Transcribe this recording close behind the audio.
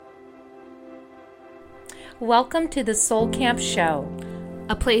Welcome to the Soul Camp Show,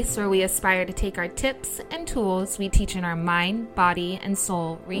 a place where we aspire to take our tips and tools we teach in our mind, body, and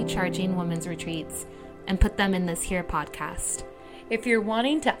soul recharging women's retreats and put them in this here podcast. If you're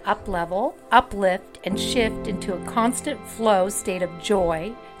wanting to up-level, uplift, and shift into a constant flow state of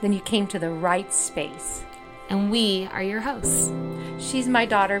joy, then you came to the right space. And we are your hosts. She's my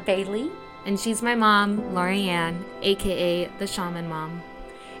daughter, Bailey. And she's my mom, Lorianne, aka the Shaman Mom.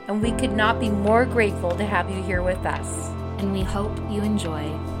 And we could not be more grateful to have you here with us. And we hope you enjoy.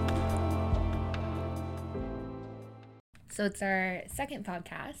 So it's our second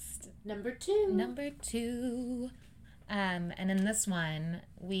podcast. Number two. And in this one,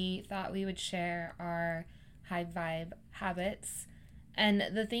 we thought we would share our high vibe habits. And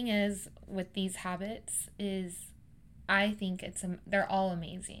the thing is, with these habits is, I think they're all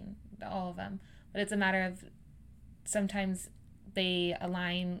amazing, all of them. But it's a matter of sometimes they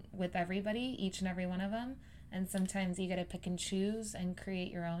align with everybody, each and every one of them. And sometimes you got to pick and choose and create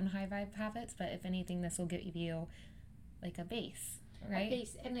your own high vibe habits. But if anything, this will give you like a base, right? A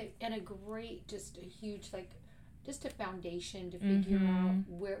base and a great, just a huge, just a foundation to figure out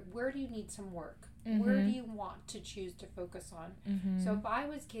where do you need some work? Where do you want to choose to focus on? So if I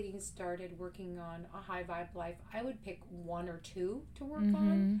was getting started working on a high vibe life, I would pick one or two to work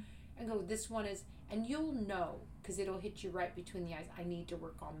on and go, this one is, and you'll know, because it'll hit you right between the eyes, I need to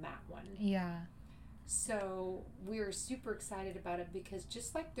work on that one. Yeah. So we're super excited about it because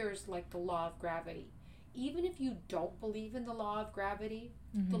just like there's like the law of gravity, even if you don't believe in the law of gravity,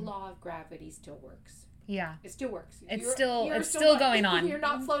 the law of gravity still works. Yeah. It still works. It's still going on. You're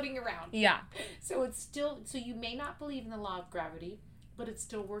not floating around. Yeah. So so you may not believe in the law of gravity, but it's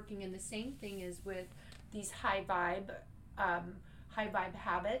still working. And the same thing is with these high vibe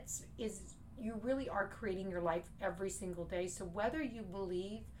habits is you really are creating your life every single day. So whether you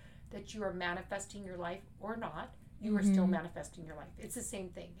believe that you are manifesting your life or not, you are still manifesting your life. It's the same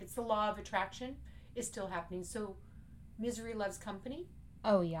thing. It's the law of attraction is still happening. So misery loves company.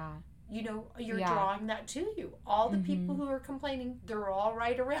 Oh, yeah. You know, you're drawing that to you. All the people who are complaining, they're all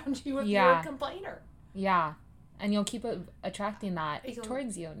right around you if you're a complainer. Yeah. And you'll keep attracting that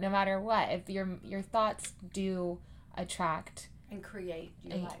towards you, no matter what. If your thoughts do attract. And create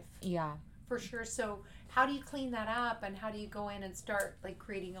your life. Yeah. For sure. So how do you clean that up, and how do you go in and start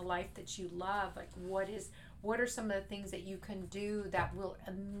creating a life that you love? What are some of the things that you can do that will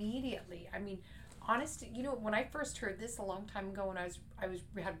immediately, honest, when I first heard this a long time ago, when I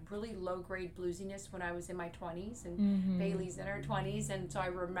had really low grade bluesiness when I was in my 20s, and Bailey's in her 20s, and so I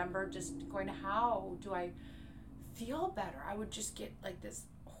remember just going, how do I feel better? I would just get this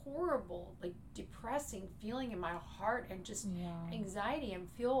horrible, depressing feeling in my heart, and just anxiety, and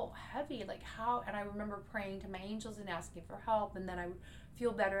feel heavy, and I remember praying to my angels and asking for help, and then I would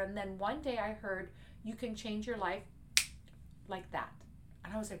feel better. And then one day I heard, you can change your life like that,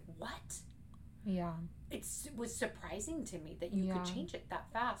 and I was like, what? Yeah. It was surprising to me that you could change it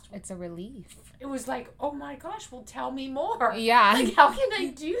that fast. It's a relief. It was like, oh my gosh, well, tell me more. Yeah. How can I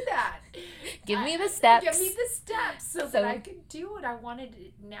do that? Give me the steps. Give me the steps so that I could do what I wanted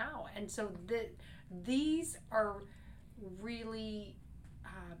now. And so these are really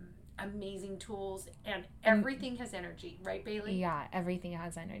amazing tools, and everything has energy, right, Bailey? Yeah, everything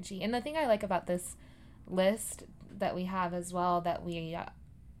has energy. And the thing I like about this list that we have as well, that we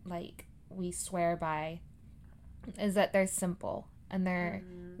we swear by, is that they're simple, and they're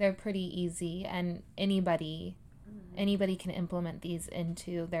pretty easy, and anybody can implement these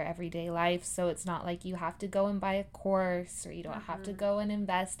into their everyday life. So it's not like you have to go and buy a course, or you don't have to go and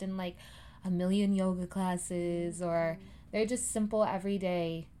invest in 1,000,000 yoga classes, or they're just simple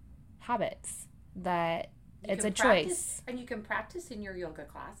everyday habits that it's a choice. And you can practice in your yoga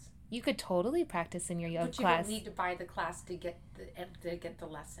class. You could totally practice in your yoga class. But you don't need to buy the class to get the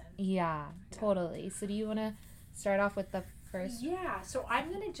lesson. Yeah, totally. So do you want to start off with the first? Yeah, so I'm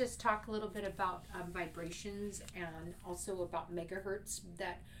going to just talk a little bit about vibrations, and also about megahertz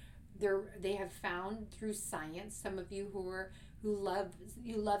that they have found through science. Some of you who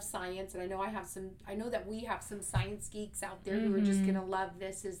love science, and I know that we have some science geeks out there who are just going to love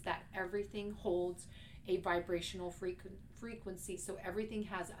this, is that everything holds a vibrational frequency. So everything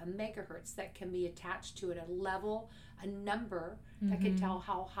has a megahertz that can be attached to it, a level, a number that can tell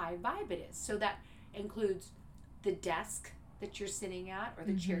how high vibe it is. So that includes the desk that you're sitting at, or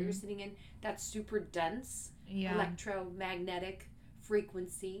the chair you're sitting in. That's super dense electromagnetic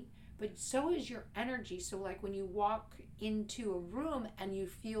frequency. But so is your energy. So when you walk into a room and you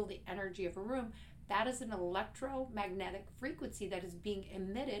feel the energy of a room, that is an electromagnetic frequency that is being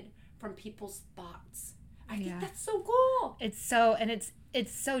emitted from people's thoughts. I think that's so cool. It's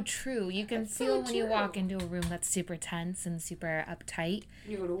so true. You can feel when you walk into a room that's super tense and super uptight.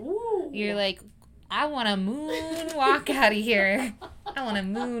 You go, ooh. You're like, I want to moonwalk out of here. I want to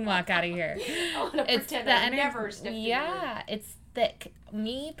moonwalk out of here. I want to pretend I never stepped in. Yeah, it's thick.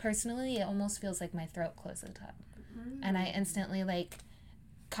 Me, personally, it almost feels like my throat closes up. And I instantly, like,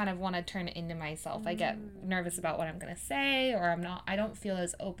 kind of want to turn it into myself. I get nervous about what I'm going to say, or I don't feel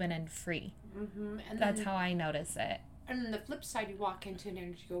as open and free. And that's how I notice it. And then the flip side, you walk into an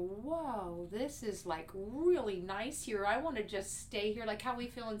energy, you go, whoa, this is like really nice here. I want to just stay here, like how we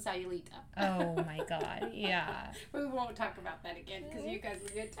feel in Sayulita. Oh my God, yeah. But we won't talk about that again because you guys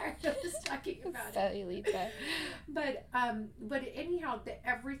will get tired of us talking about Sayulita. But anyhow,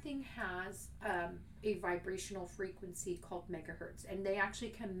 everything has a vibrational frequency called megahertz, and they actually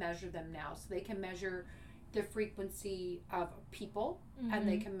can measure them now. So they can measure the frequency of people, and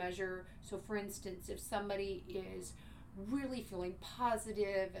they can measure. So, for instance, if somebody is really feeling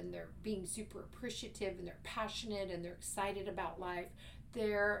positive and they're being super appreciative and they're passionate and they're excited about life,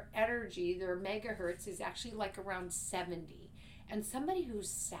 their energy, their megahertz is actually like around 70. And somebody who's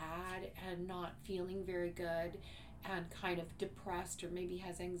sad and not feeling very good and kind of depressed or maybe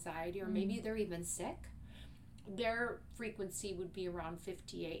has anxiety or maybe they're even sick, their frequency would be around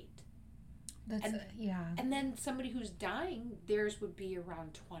 58. And then somebody who's dying, theirs would be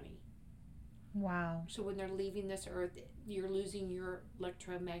around 20. Wow. So when they're leaving this earth, you're losing your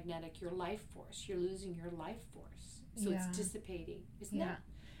electromagnetic, your life force. You're losing your life force. So it's dissipating. Isn't that?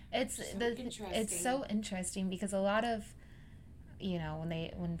 It's so interesting because a lot of,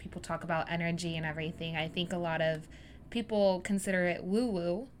 when people talk about energy and everything, I think a lot of people consider it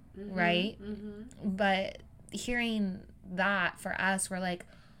woo-woo, right? But hearing that for us, we're like,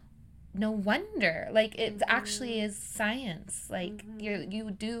 no wonder, like it actually is science. Like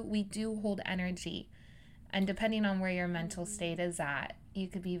we do hold energy, and depending on where your mental state is at, you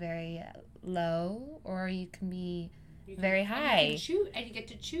could be very low or you can be very high. And you get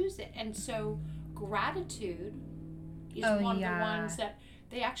to choose it. And so gratitude is one of the ones that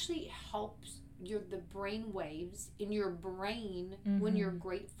they actually helps the brain waves in your brain when you're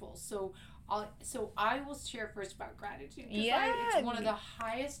grateful. So I will share first about gratitude. It's one of the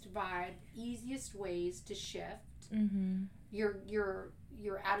highest vibe, easiest ways to shift your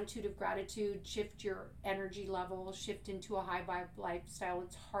attitude of gratitude, shift your energy level, shift into a high vibe lifestyle.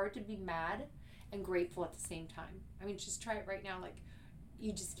 It's hard to be mad and grateful at the same time. I mean, just try it right now. Like,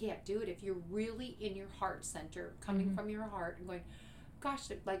 you just can't do it if you're really in your heart center, coming from your heart and going, gosh,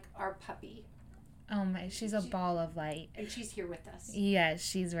 like our puppy. Oh my, she's a ball of light. And she's here with us. Yes,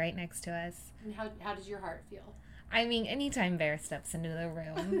 she's right next to us. And how does your heart feel? I mean, anytime Bear steps into the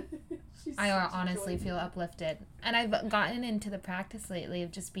room, I honestly feel uplifted. And I've gotten into the practice lately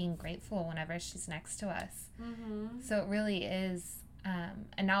of just being grateful whenever she's next to us. So it really is,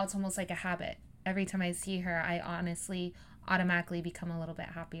 and now it's almost like a habit. Every time I see her, I honestly automatically become a little bit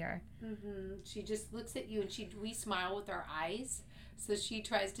happier. She just looks at you and we smile with our eyes. So she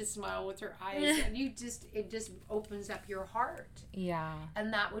tries to smile with her eyes and it just opens up your heart. Yeah.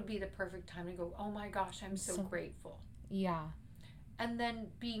 And that would be the perfect time to go, oh my gosh, I'm so grateful. Yeah. And then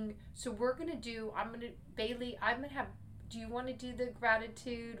Bailey, do you want to do the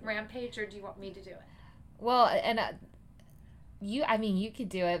gratitude rampage or do you want me to do it? Well, and you could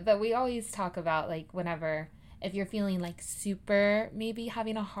do it, but we always talk about like if you're feeling like super, maybe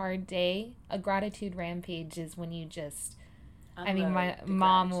having a hard day, a gratitude rampage is when you just, my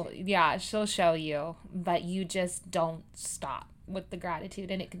mom she'll show you, but you just don't stop with the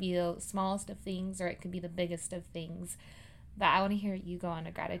gratitude. And it could be the smallest of things or it could be the biggest of things. But I want to hear you go on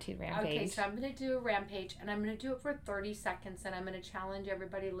a gratitude rampage. Okay, so I'm going to do a rampage and I'm going to do it for 30 seconds and I'm going to challenge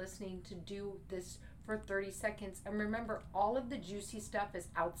everybody listening to do this for 30 seconds. And remember, all of the juicy stuff is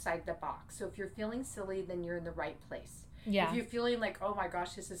outside the box. So if you're feeling silly, then you're in the right place. Yeah. If you're feeling like, oh my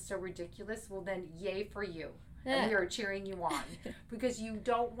gosh, this is so ridiculous, well then yay for you. And we are cheering you on. Because you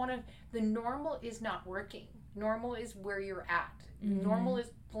don't want to, the normal is not working. Normal is where you're at. Normal is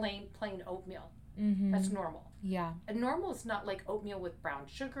plain oatmeal. That's normal. Yeah. And normal is not like oatmeal with brown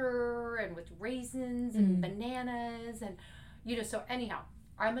sugar and with raisins and bananas and, so anyhow,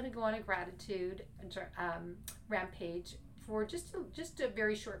 I'm going to go on a gratitude rampage for just a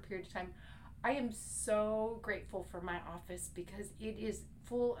very short period of time. I am so grateful for my office because it is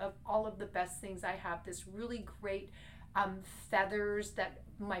full of all of the best things. I have this really great feathers that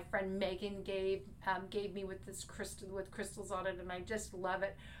my friend Megan gave me with this crystals on it, and I just love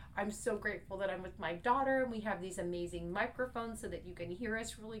it. I'm so grateful that I'm with my daughter and we have these amazing microphones so that you can hear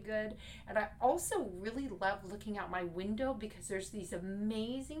us really good. And I also really love looking out my window because there's these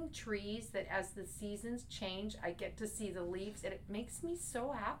amazing trees that as the seasons change, I get to see the leaves and it makes me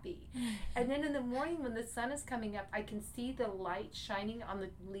so happy. And then in the morning when the sun is coming up, I can see the light shining on the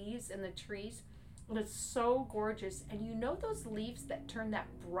leaves and the trees. And it's so gorgeous. And you know those leaves that turn that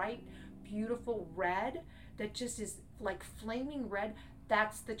bright, beautiful red that just is like flaming red?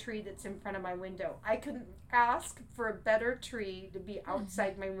 That's the tree that's in front of my window. I couldn't ask for a better tree to be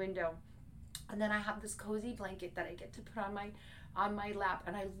outside my window. And then I have this cozy blanket that I get to put on my lap.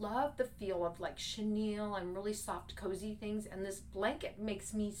 And I love the feel of like chenille and really soft, cozy things. And this blanket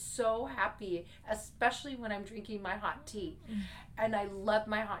makes me so happy, especially when I'm drinking my hot tea. And I love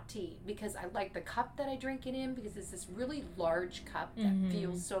my hot tea because I like the cup that I drink it in because it's this really large cup that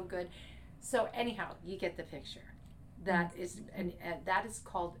feels so good. So anyhow, you get the picture. That is, and that is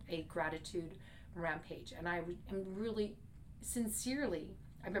called a gratitude rampage. And I am really, sincerely,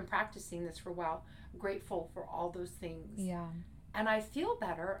 I've been practicing this for a while, grateful for all those things. Yeah. And I feel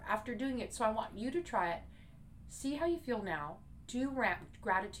better after doing it. So I want you to try it. See how you feel now. Do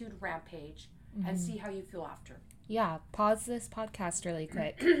gratitude rampage and see how you feel after. Yeah. Pause this podcast really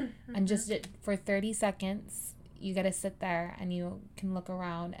quick and just for 30 seconds, you got to sit there and you can look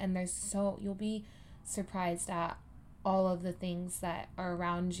around and you'll be surprised at all of the things that are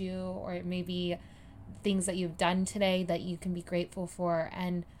around you, or maybe things that you've done today that you can be grateful for.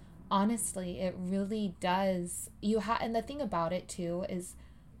 And honestly, it really does. And the thing about it too is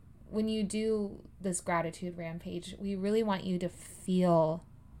when you do this gratitude rampage, we really want you to feel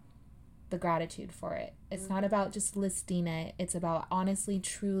the gratitude for it. It's not about just listing it. It's about honestly,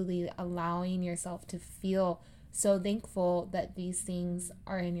 truly allowing yourself to feel so thankful that these things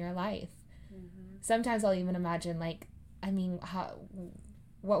are in your life. Sometimes I'll even imagine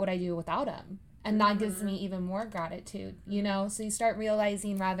what would I do without him? And that gives me even more gratitude, So you start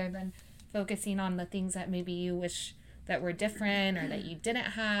realizing, rather than focusing on the things that maybe you wish that were different or that you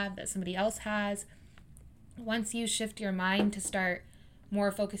didn't have, that somebody else has, once you shift your mind to start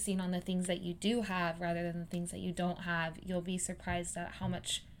more focusing on the things that you do have rather than the things that you don't have, you'll be surprised at how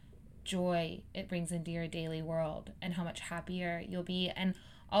much joy it brings into your daily world and how much happier you'll be. And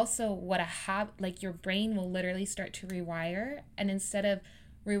also your brain will literally start to rewire, and instead of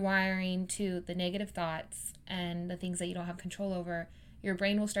rewiring to the negative thoughts and the things that you don't have control over, your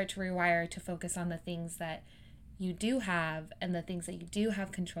brain will start to rewire to focus on the things that you do have and the things that you do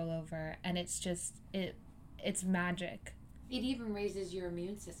have control over. And it's just it's magic. It even raises your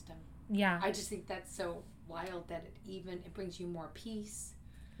immune system. Yeah. I just think that's so wild that it brings you more peace.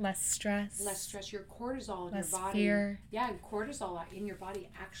 Less stress. Your cortisol in your body. Less fear. Yeah, and cortisol in your body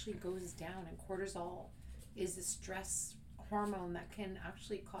actually goes down. And cortisol is a stress hormone that can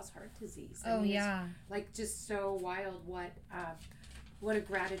actually cause heart disease. Yeah. It's like just so wild what a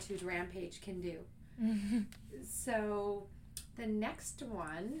gratitude rampage can do. So the next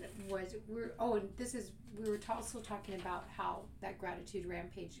one was we were also talking about how that gratitude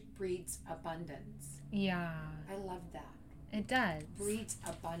rampage breeds abundance. Yeah. I love that. It does. Breeds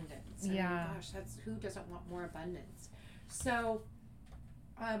abundance. Yeah. Gosh, who doesn't want more abundance? So,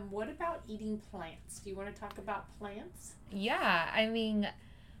 what about eating plants? Do you want to talk about plants? Yeah.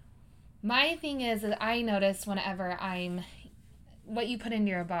 My thing is that I notice whenever what you put into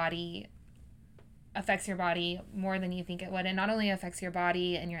your body affects your body more than you think it would. It not only affects your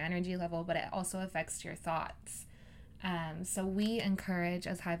body and your energy level, but it also affects your thoughts. So we encourage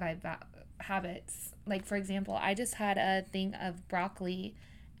as High Vibe habits. Like, for example, I just had a thing of broccoli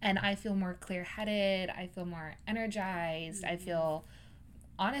and I feel more clear-headed. I feel more energized. I feel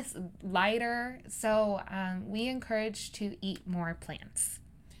lighter. So we encourage to eat more plants.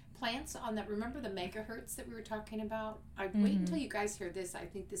 Plants on that. Remember the megahertz that we were talking about? Wait until you guys hear this. I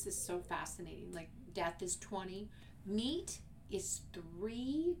think this is so fascinating. Like, death is 20. Meat is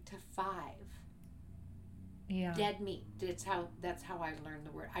 3 to 5. Yeah. Dead meat. That's how I learned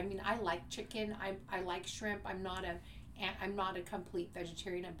the word. I like chicken. I like shrimp. I'm not a complete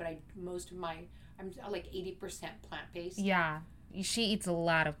vegetarian, but I'm like 80% plant-based. Yeah. She eats a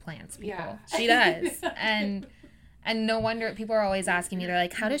lot of plants, people. Yeah. She does. And no wonder people are always asking me, they're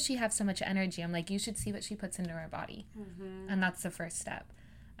like, how does she have so much energy? I'm like, you should see what she puts into her body. And that's the first step.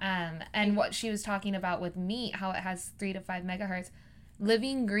 And what she was talking about with meat, how it has 3 to 5 megahertz.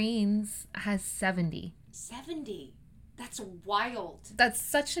 Living Greens has 70. 70. That's wild. That's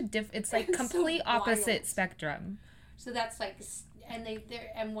such a it's like complete so opposite spectrum. So that's like,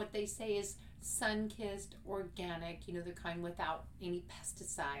 and what they say is sun-kissed, organic, the kind without any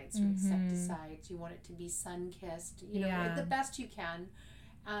pesticides or insecticides. You want it to be sun-kissed, the best you can.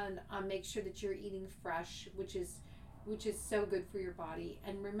 And make sure that you're eating fresh, which is so good for your body.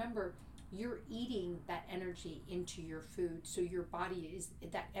 And remember, you're eating that energy into your food, so your body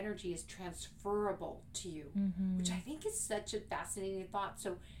that energy is transferable to you, which I think is such a fascinating thought.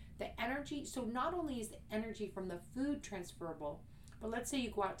 So not only is the energy from the food transferable, but let's say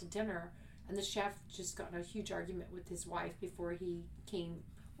you go out to dinner and the chef just got in a huge argument with his wife before he came,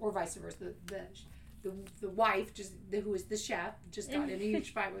 or vice versa. The wife, who is the chef, just got in a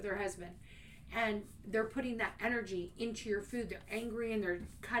huge fight with her husband. And they're putting that energy into your food. They're angry and they're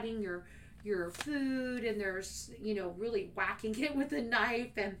cutting your food, and they're, really whacking it with a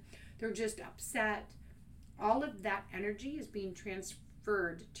knife, and they're just upset. All of that energy is being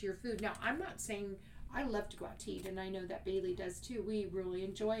transferred to your food. Now, I'm not saying I love to go out to eat, and I know that Bailey does too. We really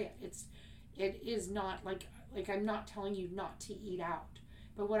enjoy it. It is not like I'm not telling you not to eat out,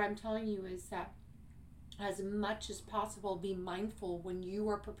 but what I'm telling you is that as much as possible, be mindful when you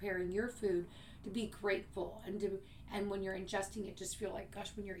are preparing your food, to be grateful, and when you're ingesting it, just feel like,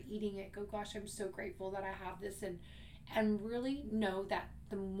 gosh, when you're eating it, go, gosh, I'm so grateful that I have this, and really know that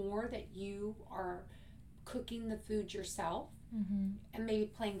the more that you are cooking the food yourself, and maybe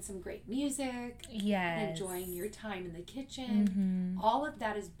playing some great music, enjoying your time in the kitchen, all of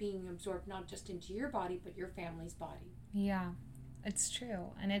that is being absorbed not just into your body, but your family's body. Yeah. It's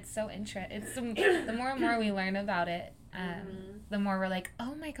true, and it's so interesting. The more and more we learn about it, the more we're like,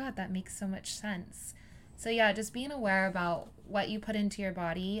 oh my God, that makes so much sense. So yeah, just being aware about what you put into your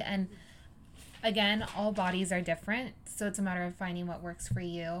body, and again, all bodies are different, so it's a matter of finding what works for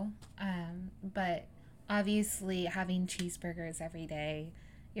you. But obviously, having cheeseburgers every day,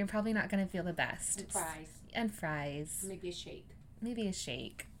 you're probably not going to feel the best. And fries. Maybe a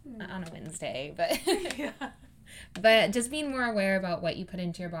shake. On a Wednesday, but. Yeah. But just being more aware about what you put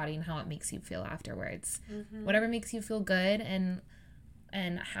into your body and how it makes you feel afterwards. Whatever makes you feel good and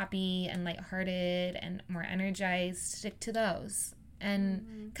happy and lighthearted and more energized, stick to those.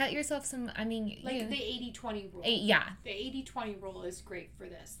 And cut yourself some, the 80-20 rule. The 80-20 rule is great for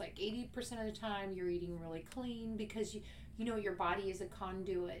this. 80% of the time you're eating really clean, because your body is a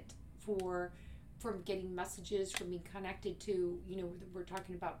conduit from getting messages, from being connected to, we're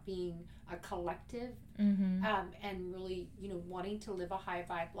talking about being a collective, and really, wanting to live a high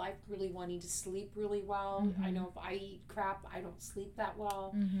vibe life, really wanting to sleep really well. I know if I eat crap, I don't sleep that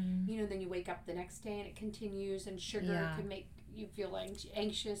well. Then you wake up the next day and it continues, and sugar can make you feel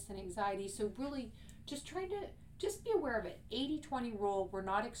anxious and anxiety. So really just trying to be aware of it. 80-20 rule. We're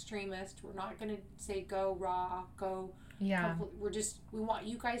not extremist. We're not going to say go raw, go. Yeah. We want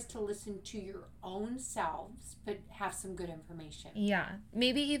you guys to listen to your own selves, but have some good information. Yeah.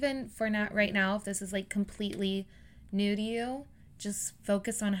 Maybe even for right now, if this is completely new to you, just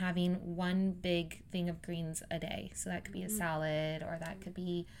focus on having one big thing of greens a day. So that could be a salad, or that could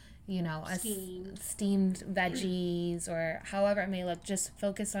be, steamed veggies, or however it may look. Just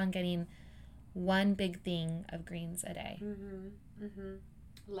focus on getting one big thing of greens a day.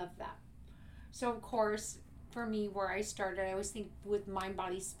 Love that. So, of course, for me, where I started, I always think with mind,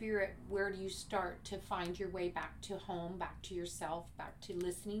 body, spirit, where do you start to find your way back to home, back to yourself, back to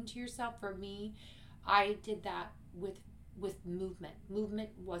listening to yourself? For me, I did that with movement. Movement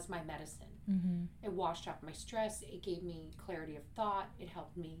was my medicine. It washed off my stress. It gave me clarity of thought. It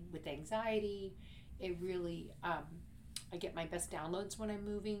helped me with anxiety. It really, I get my best downloads when I'm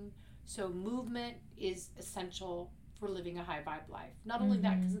moving. So movement is essential for living a high vibe life. Not only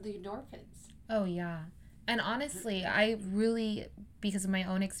that, because of the endorphins. Oh, yeah. And honestly, I really, because of my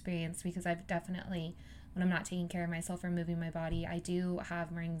own experience, because I've definitely, when I'm not taking care of myself or moving my body, I do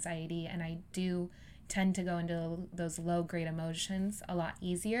have more anxiety, and I do tend to go into those low-grade emotions a lot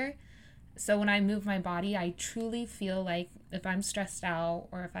easier. So when I move my body, I truly feel like if I'm stressed out,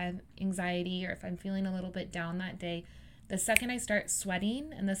 or if I have anxiety, or if I'm feeling a little bit down that day, the second I start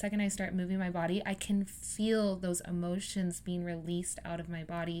sweating and the second I start moving my body, I can feel those emotions being released out of my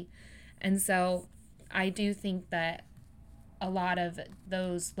body. And so I do think that a lot of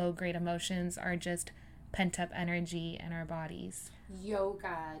those low-grade emotions are just pent-up energy in our bodies.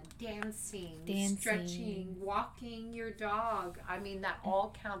 Yoga, dancing, stretching, walking your dog. I mean, that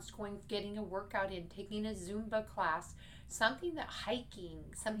all counts. Getting a workout in, taking a Zumba class, something that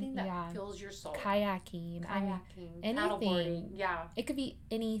fills your soul. Kayaking, anything. Paddleboarding, yeah. It could be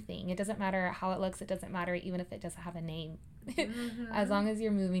anything. It doesn't matter how it looks. It doesn't matter even if it doesn't have a name. As long as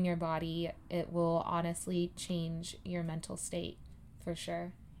you're moving your body, it will honestly change your mental state, for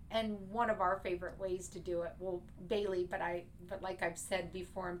sure. And one of our favorite ways to do it, well, Bailey, but like I've said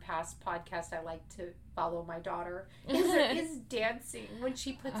before in past podcasts, I like to follow my daughter, is dancing when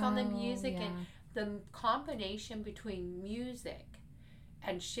she puts on the music. Yeah. And the combination between music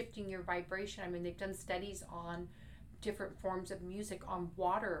and shifting your vibration. I mean, they've done studies on different forms of music on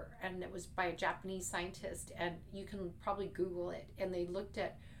water, and it was by a Japanese scientist, and you can probably Google it. And they looked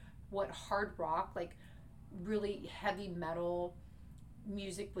at what hard rock, like really heavy metal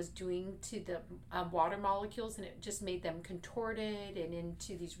music, was doing to the water molecules, and it just made them contorted and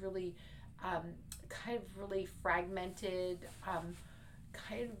into these really kind of really fragmented,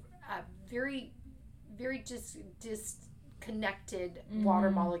 kind of very, very disconnected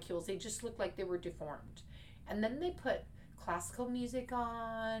water molecules. They just looked like they were deformed. And then they put classical music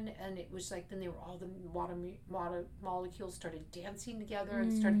on, and it was like, then they were all the water molecules started dancing together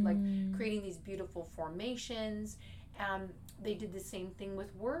and started like creating these beautiful formations. And they did the same thing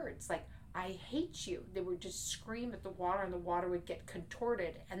with words, like I hate you. They would just scream at the water, and the water would get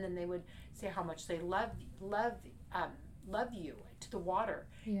contorted, and then they would say how much they love you to the water.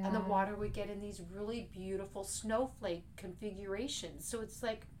 Yeah. And the water would get in these really beautiful snowflake configurations. So it's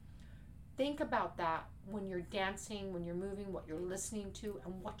like, think about that when you're dancing, when you're moving, what you're listening to,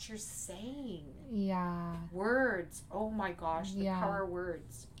 and what you're saying. Yeah. Words. Oh my gosh, the power of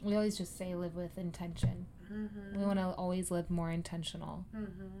words. We always just say live with intention. Mm-hmm. We want to always live more intentional.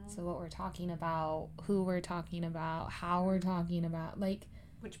 Mm-hmm. So what we're talking about, who we're talking about, how we're talking about, like.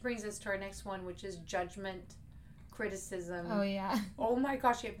 Which brings us to our next one, which is judgment, criticism. Oh, yeah. Oh my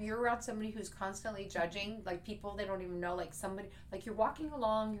gosh, if you're around somebody who's constantly judging, like people they don't even know, like somebody, like you're walking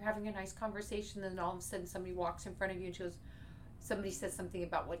along, you're having a nice conversation, then all of a sudden somebody walks in front of you and she goes, somebody says something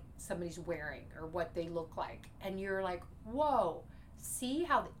about what somebody's wearing or what they look like. And you're like, whoa, see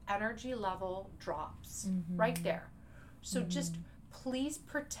how the energy level drops right there. So just please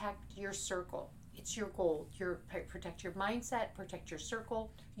protect your circle. It's your goal. Protect your mindset, protect your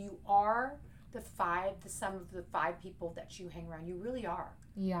circle. You are the sum of the 5 people that you hang around. You really are.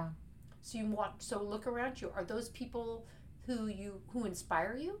 Yeah. So look around you. Are those people who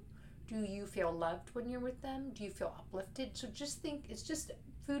inspire you? Do you feel loved when you're with them? Do you feel uplifted? So just think, it's just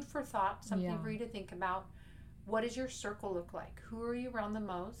food for thought, something for you to think about. What does your circle look like? Who are you around the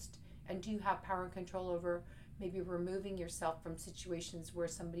most? And do you have power and control over maybe removing yourself from situations where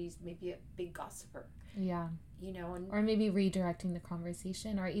somebody's maybe a big gossiper? Yeah. You know, or maybe redirecting the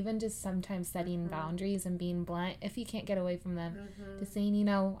conversation, or even just sometimes setting boundaries and being blunt if you can't get away from them. Just saying,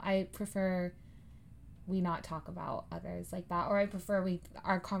 I prefer we not talk about others like that, or I prefer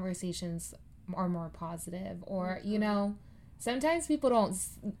our conversations are more positive, or sometimes people don't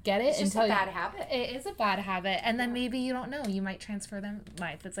get it it's just until a bad habit. It is a bad habit, and then maybe you don't know, you might transfer them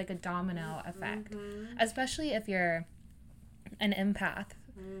life. It's like a domino effect, especially if you're an empath.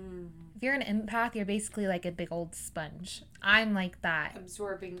 If you're an empath, you're basically like a big old sponge. I'm like that.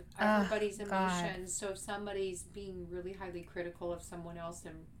 Absorbing everybody's emotions. So if somebody's being really highly critical of someone else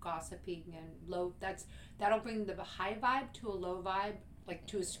and gossiping and low, that'll bring the high vibe to a low vibe, like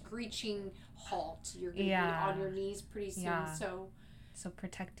to a screeching halt. You're going to be on your knees pretty soon. Yeah. So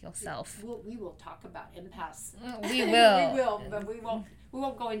protect yourself. We will talk about empaths. We will. We will, but we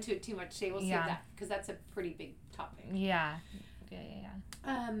won't go into it too much today. We'll save that because that's a pretty big topic. Yeah.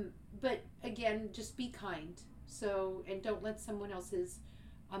 But again, just be kind. So, and don't let someone else's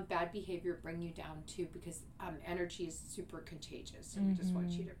bad behavior bring you down too, because energy is super contagious. And we just want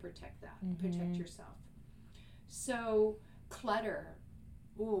you to protect that, protect yourself. So, clutter.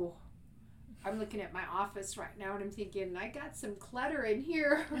 Ooh, I'm looking at my office right now and I'm thinking, I got some clutter in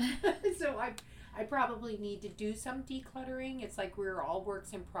here. So I probably need to do some decluttering. It's like we're all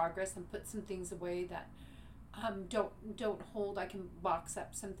works in progress, and put some things away that don't hold. I can box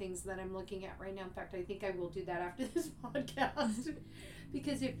up some things that I'm looking at right now. In fact, I think I will do that after this podcast.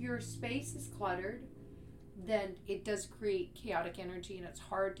 Because if your space is cluttered, then it does create chaotic energy, and it's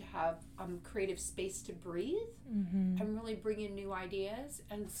hard to have creative space to breathe and really bring in new ideas.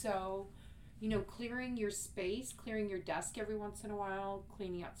 And so, clearing your space, clearing your desk every once in a while,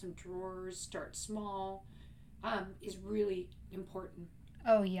 cleaning out some drawers, start small, is really important.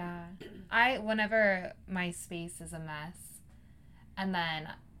 Oh, yeah. Whenever my space is a mess, and then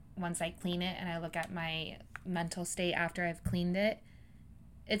once I clean it and I look at my mental state after I've cleaned it,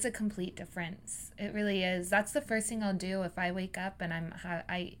 it's a complete difference. It really is. That's the first thing I'll do if I wake up and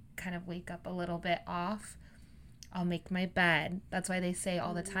I kind of wake up a little bit off. I'll make my bed. That's why they say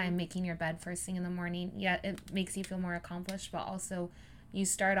all the time, making your bed first thing in the morning. Yeah, it makes you feel more accomplished, but also you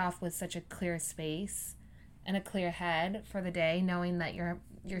start off with such a clear space and a clear head for the day, knowing that your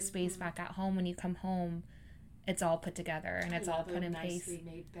space back at home, when you come home, it's all put together and it's all put in place. Nicely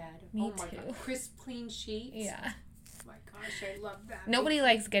made bed. Me my too. God. Crisp, clean sheets. Yeah. My gosh, I love that. Nobody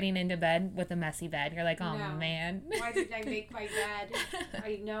likes getting into bed with a messy bed. You're like, oh No. man. Why did I make my bed?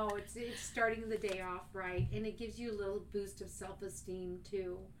 I know it's starting the day off right, and it gives you a little boost of self-esteem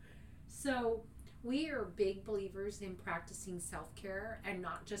too. So we are big believers in practicing self-care, and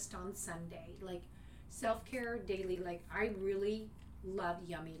not just on Sunday. Like self-care daily. Like I really love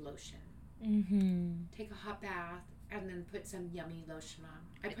Yummy lotion. Mm-hmm. Take a hot bath and then put some Yummy lotion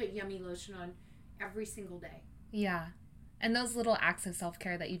on. I put Yummy lotion on every single day. Yeah. And those little acts of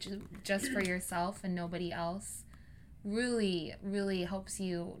self-care that you just for yourself and nobody else really, really helps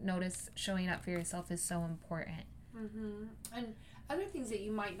you notice showing up for yourself is so important. Mm-hmm. And other things that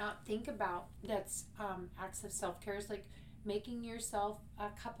you might not think about that's acts of self-care is like making yourself a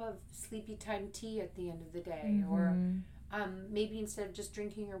cup of sleepy time tea at the end of the day. Mm-hmm. Or maybe instead of just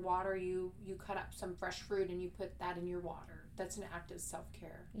drinking your water, you cut up some fresh fruit and you put that in your water. That's an act of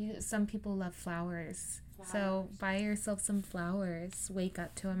self-care. Some people love flowers. So buy yourself some flowers. Wake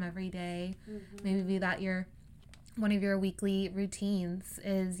up to them every day. Mm-hmm. Maybe that one of your weekly routines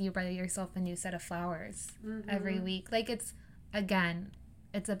is you buy yourself a new set of flowers every week. Like it's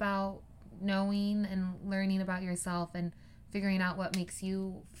about knowing and learning about yourself and figuring out what makes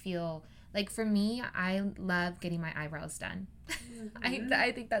you feel. Like for me, I love getting my eyebrows done. Mm-hmm.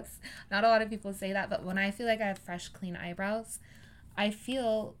 I think that's, not a lot of people say that, but when I feel like I have fresh, clean eyebrows, I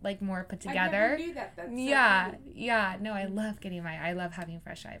feel like more put together. I never knew that. That's yeah, so funny. yeah. No, I love I love having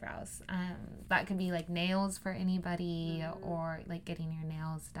fresh eyebrows. That could be like nails for anybody or like getting your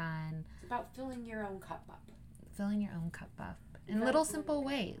nails done. It's about filling your own cup up. Filling your own cup up in little simple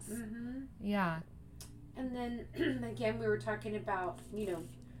ways. Mm-hmm. Yeah. And then again, we were talking about,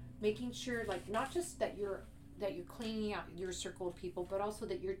 making sure like not just that you're cleaning out your circle of people, but also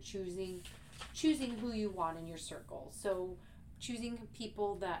that you're choosing who you want in your circle. So choosing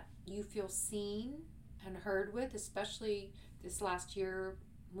people that you feel seen and heard with, especially this last year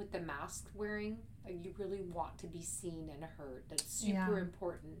with the mask wearing. Like you really want to be seen and heard. That's super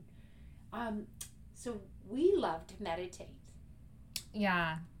important. So we love to meditate.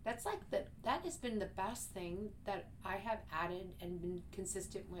 Yeah. That's like that has been the best thing that I have added and been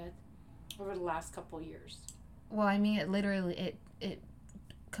consistent with over the last couple of years. Well, I mean, it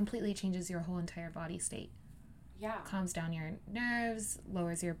completely changes your whole entire body state. Yeah. Calms down your nerves,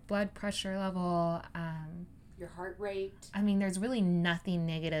 lowers your blood pressure level, your heart rate. I mean, there's really nothing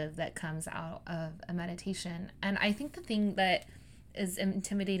negative that comes out of a meditation. And I think the thing that is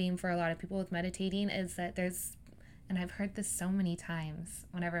intimidating for a lot of people with meditating is that and I've heard this so many times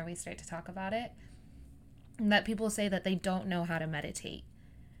whenever we start to talk about it, that people say that they don't know how to meditate.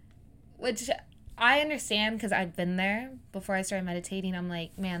 Which I understand because I've been there. Before I started meditating, I'm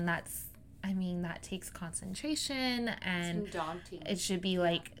like, man, that takes concentration and it's daunting. It should be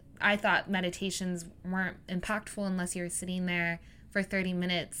like, I thought meditations weren't impactful unless you're sitting there for 30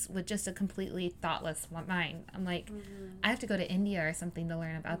 minutes with just a completely thoughtless mind. I'm like, I have to go to India or something to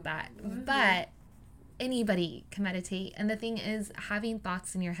learn about that. But anybody can meditate. And the thing is, having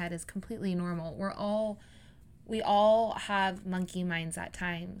thoughts in your head is completely normal. We all have monkey minds at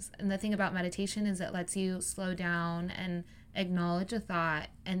times. And the thing about meditation is it lets you slow down and acknowledge a thought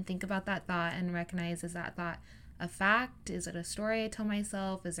and think about that thought and recognize, is that thought a fact? Is it a story I tell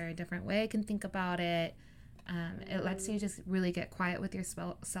myself? Is there a different way I can think about it? It lets you just really get quiet with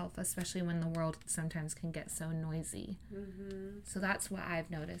yourself, especially when the world sometimes can get so noisy. So that's what I've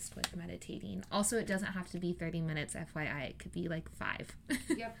noticed with meditating. Also, it doesn't have to be 30 minutes, FYI. It could be like 5.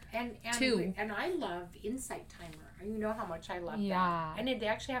 Yep. And 2. And I love Insight Timer. You know how much I love Yeah. that. And they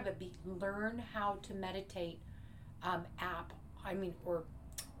actually have learn how to meditate app, or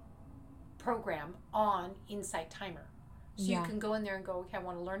program on Insight Timer. So you can go in there and go, okay, I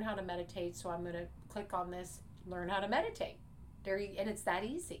want to learn how to meditate, so I'm going to click on this, learn how to meditate. And it's that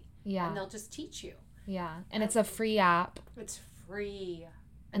easy. Yeah. And they'll just teach you. Yeah. And it's a free app. It's free.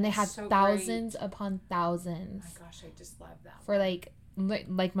 And they have so thousands great. upon thousands. Oh my gosh, I just love that. For like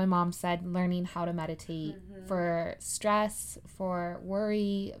my mom said, learning how to meditate for stress, for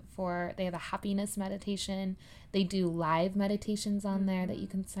worry, they have a happiness meditation. They do live meditations on there that you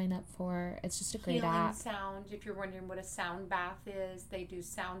can sign up for. It's just a great healing app. Sound. If you're wondering what a sound bath is, they do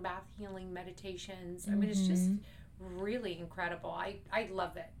sound bath healing meditations. I mean, it's just really incredible. I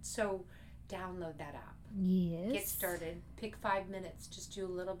love it. So download that app. Yes. Get started. Pick 5 minutes. Just do a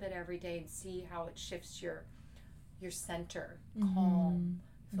little bit every day and see how it shifts your center, calm,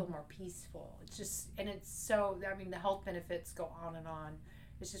 feel more peaceful. It's just, and it's so, the health benefits go on and on.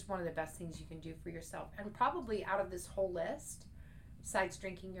 It's just one of the best things you can do for yourself. And probably out of this whole list, besides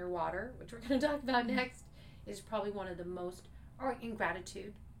drinking your water, which we're going to talk about next, is probably one of the most, or in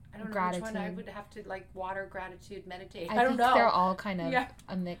gratitude. I don't know Gratitude. which one I would have to like water, gratitude, meditate. I don't think know. they're all kind of Yeah.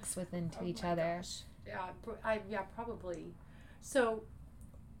 a mix within Oh each my other. gosh. Yeah, probably. So,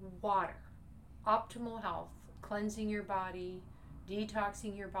 water, optimal health, cleansing your body,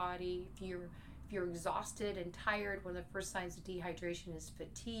 detoxing your body. If you're exhausted and tired, one of the first signs of dehydration is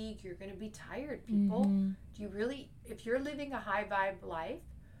fatigue. You're going to be tired, people. Mhm. Do you really? If you're living a high vibe life,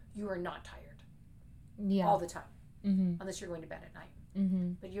 you are not tired Yeah. all the time, Mhm. unless you're going to bed at night.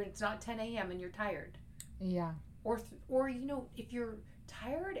 Mhm. But it's not 10 a.m. and you're tired. Yeah. Or if you're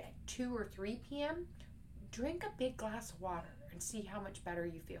tired at 2 or 3 p.m., drink a big glass of water and see how much better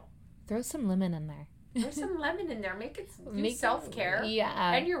you feel. Throw some lemon in there. There's some lemon in there. Do Make self-care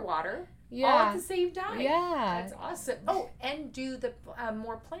Yeah. and your water all Yeah. at the same time. Yeah. That's awesome. Oh, and do the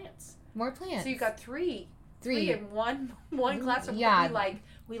more plants. More plants. So you got three three. in one glass of Yeah.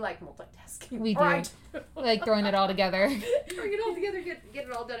 We like multitasking. We do. Right. Like throwing it all together. Bring it all together, get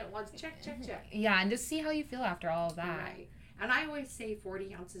it all done at once. Check. Yeah, and just see how you feel after all of that. Right. And I always say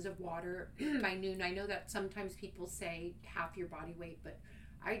 40 ounces of water by noon. I know that sometimes people say half your body weight, but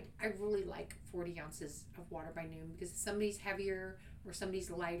I really like 40 ounces of water by noon, because if somebody's heavier or somebody's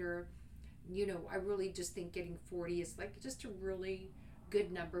lighter, I really just think getting 40 is like just a really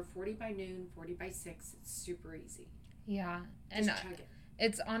good number. 40 by noon, 40 by 6. It's super easy. Yeah. Just And chug it.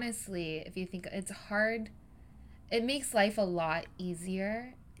 it's honestly, if you think it's hard, it makes life a lot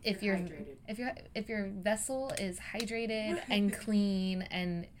easier if you're hydrated. if your vessel is hydrated and clean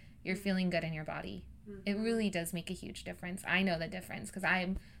and you're feeling good in your body. Mhm. It really does make a huge difference. I know the difference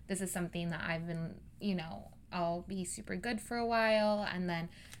because this is something that I've been, I'll be super good for a while and then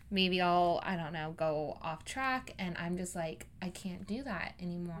maybe I'll, I don't know, go off track and I'm just like, I can't do that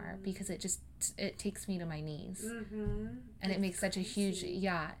anymore because it takes me to my knees. Mm-hmm. And it makes such a huge,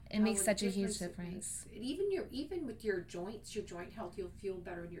 makes such a huge difference. Even with your joints, your joint health, you'll feel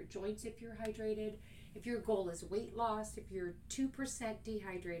better in your joints if you're hydrated. If your goal is weight loss, if you're 2%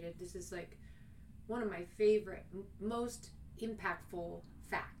 dehydrated, this is like one of my favorite, most impactful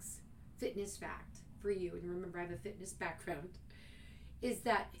fitness fact for you. And remember, I have a fitness background. Is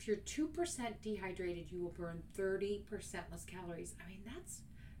that if you're 2% dehydrated, you will burn 30% less calories. I mean,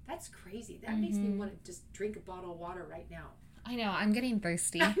 that's crazy. That makes me want to just drink a bottle of water right now. I know, I'm getting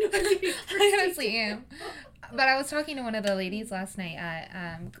thirsty. I know, I'm getting thirsty. I honestly am. But I was talking to one of the ladies last night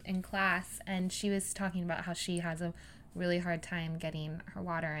in class, and she was talking about how she has a really hard time getting her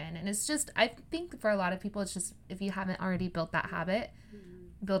water in. And it's just, I think for a lot of people, it's just, if you haven't already built that habit,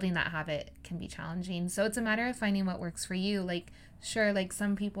 building that habit can be challenging. So it's a matter of finding what works for you. Like, sure, like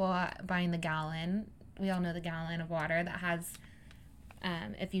some people buying the gallon, we all know the gallon of water that has,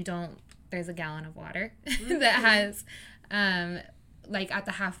 if you don't, there's a gallon of water that has, like at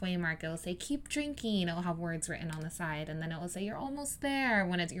the halfway mark, it'll say, keep drinking. It'll have words written on the side. And then it will say, you're almost there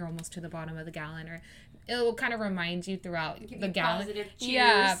when you're almost to the bottom of the gallon. Or it will kind of remind you throughout the gallon. Positive cheers.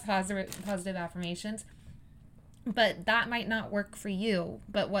 Yeah, positive affirmations. But that might not work for you.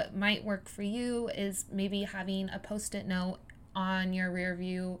 But what might work for you is maybe having a Post-it note on your rear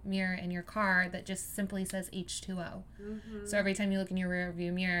view mirror in your car that just simply says H2O. Mm-hmm. So every time you look in your rear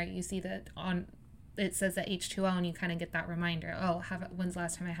view mirror, you see that it says that H2O, and you kind of get that reminder. Oh, when's the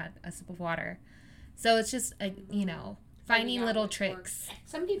last time I had a sip of water? So it's just finding little tricks.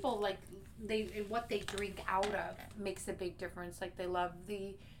 Some people what they drink out of makes a big difference. Like they love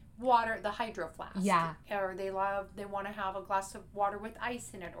the water, the Hydro Flask. Yeah. Or they want to have a glass of water with ice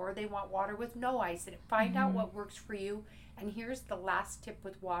in it, or they want water with no ice in it. Find out what works for you. And here's the last tip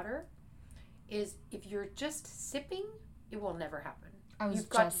with water is if you're just sipping, it will never happen. You've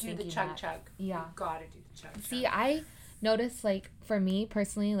got to do the chug. Yeah. You've got to do the chug. See, I noticed, like, for me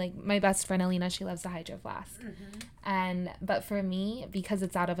personally, like, my best friend Alina, she loves the Hydro Flask. Mm-hmm. But for me, because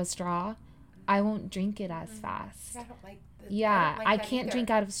it's out of a straw, I won't drink it as fast. I don't like I can't drink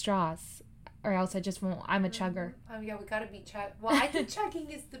out of straws, or else I just won't. I'm a chugger. Oh yeah, we gotta be Well, I think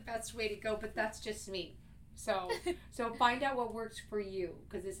chugging is the best way to go, but that's just me. So find out what works for you,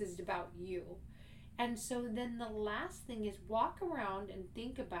 because this is about you. And so then the last thing is walk around and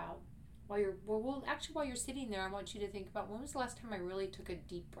think about while you're sitting there. I want you to think about, when was the last time I really took a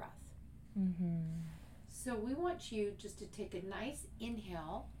deep breath? Mm-hmm. So we want you just to take a nice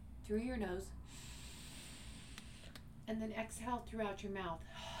inhale through your nose, and then exhale throughout your mouth.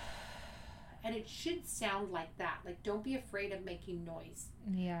 And it should sound like that. Like, don't be afraid of making noise.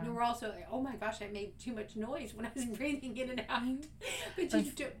 Yeah. And we're also like, oh my gosh, I made too much noise when I was breathing in and out. But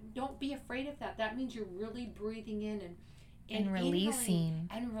you don't be afraid of that. That means you're really breathing in and And inhaling releasing.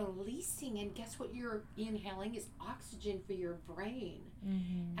 and releasing. And guess what you're inhaling is oxygen for your brain.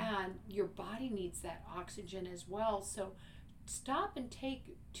 Mm-hmm. And your body needs that oxygen as well. So stop and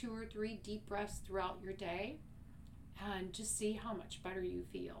take 2 or 3 deep breaths throughout your day and just see how much better you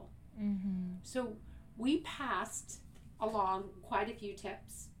feel. Mm-hmm. So we passed along quite a few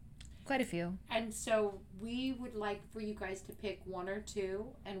tips. Quite a few. And so we would like for you guys to pick 1 or 2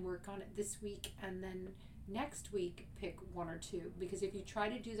 and work on it this week, and then next week pick 1 or 2, because if you try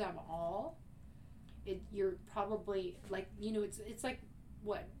to do them all, you're probably like, it's like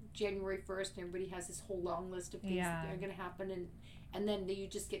what, January 1st, and everybody has this whole long list of things that are going to happen, and then you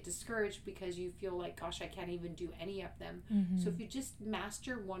just get discouraged because you feel like, gosh, I can't even do any of them. Mm-hmm. So if you just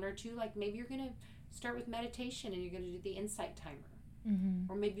master 1 or 2, like maybe you're going to start with meditation and you're going to do the insight timer.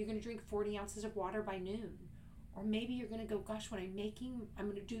 Mm-hmm. Or maybe you're going to drink 40 ounces of water by noon. Or maybe you're going to go, gosh, when I'm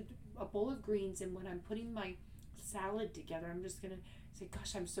going to do a bowl of greens, and when I'm putting my salad together, I'm just going to say,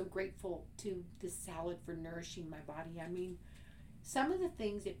 gosh, I'm so grateful to this salad for nourishing my body. I mean, some of the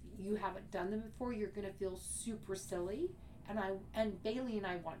things, if you haven't done them before, you're going to feel super silly. And Bailey and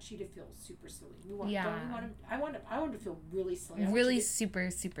I want you to feel super silly. I want to feel really silly. Really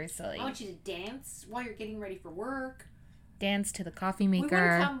super, super silly. I want you to dance while you're getting ready for work. Dance to the coffee maker. We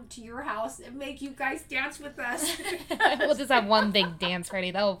want to come to your house and make you guys dance with us. We'll just have one big dance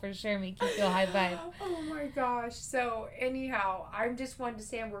ready. That will for sure make you feel high vibe. Oh my gosh. So anyhow, I just wanted to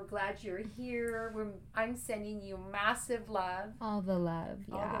say we're glad you're here. I'm sending you massive love. All the love,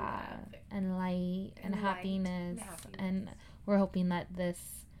 All the love. And light and light happiness. and happiness. And we're hoping that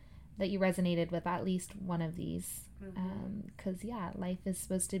you resonated with at least one of these. Mm-hmm. Because, life is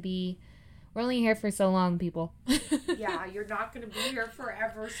supposed to be... We're only here for so long, people. Yeah, you're not going to be here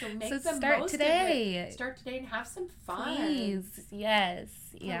forever, so make the start most today. of it. Start today and have some fun. Please. Yes.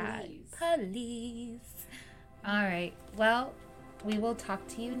 Please. Yeah. Please. All right. Well, we will talk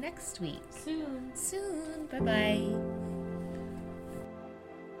to you next week. Soon. Bye-bye.